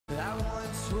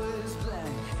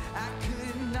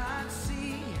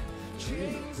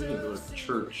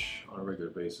church on a regular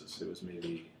basis. It was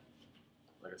maybe,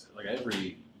 like I said, like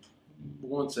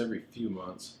once every few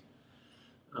months.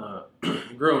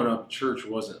 Growing up, church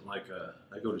wasn't like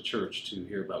I go to church to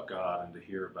hear about God and to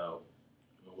hear about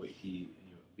what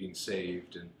being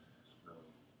saved, and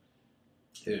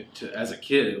as a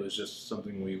kid, it was just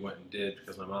something we went and did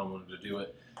because my mom wanted to do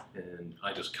it, and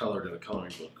I just colored in a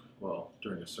coloring book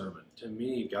during a sermon. To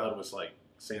me, God was like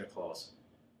Santa Claus,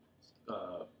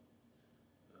 the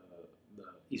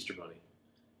Easter Bunny,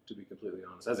 to be completely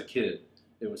honest. As a kid,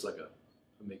 it was like a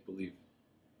make-believe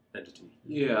entity.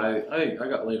 Yeah, I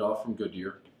got laid off from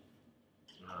Goodyear.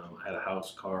 I had a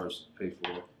house, cars to pay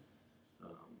for.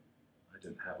 I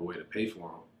didn't have a way to pay for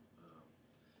them.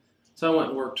 So I went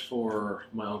and worked for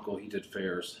my uncle. He did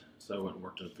fairs. So I went and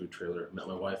worked in a food trailer. Met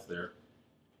my wife there.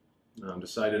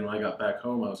 Decided when I got back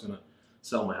home I was going to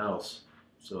sell my house.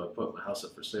 So I put my house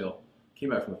up for sale. Came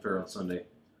back from the fair on Sunday.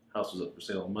 House was up for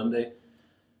sale on Monday.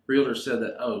 Realtor said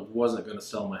that I wasn't going to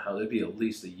sell my house. It'd be at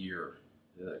least a year.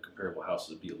 Comparable houses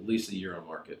would be at least a year on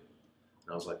market.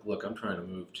 And I was like, look, I'm trying to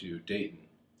move to Dayton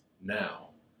now.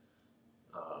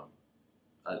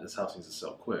 This house needs to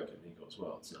sell quick. And he goes,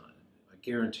 well, it's not. I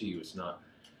guarantee you it's not.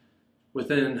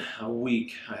 Within a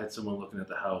week, I had someone looking at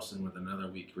the house, and within another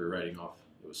week, we were writing off.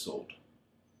 It was sold.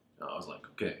 I was like,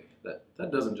 okay,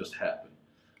 that doesn't just happen.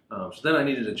 So then I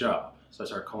needed a job. So I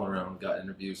started calling around and got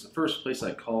interviews. The first place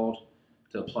I called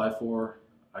to apply for,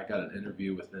 I got an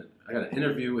interview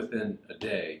within a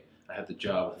day. I had the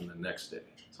job within the next day.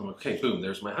 So I'm like, okay, boom,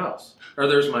 there's my house. Or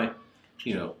there's my,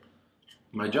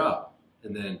 my job.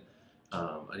 And then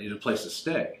I needed a place to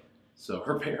stay. So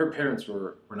her parents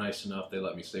were nice enough. They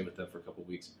let me stay with them for a couple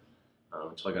weeks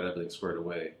until I got everything squared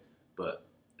away. But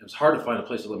it was hard to find a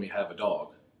place to let me have a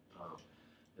dog.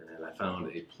 And I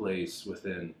found a place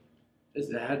within,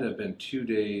 it had to have been 2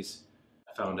 days.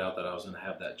 I found out that I was going to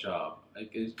have that job.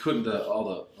 It couldn't,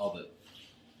 all the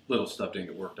little stuff didn't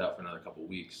get worked out for another couple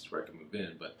weeks where I could move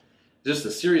in. But just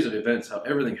a series of events, how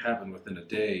everything happened within a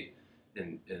day,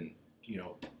 and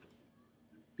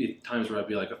be times where I'd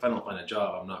be like, if I don't find a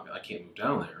job, I can't move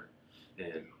down there.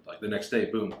 And like the next day,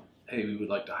 boom, hey, we would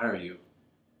like to hire you.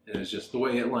 And it's just the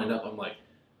way it lined up. I'm like,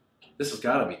 this has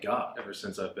got to be God. Ever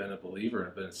since I've been a believer and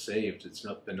I've been saved, it's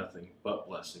been nothing but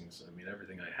blessings. I mean,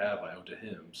 everything I have, I owe to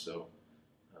Him. So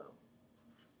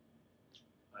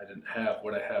I didn't have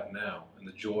what I have now and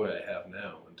the joy I have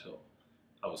now until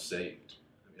I was saved.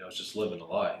 I mean, I was just living a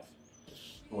life.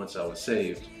 And once I was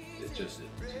saved, it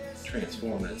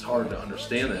transformed. And it's hard to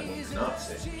understand that when you're not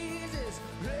saved.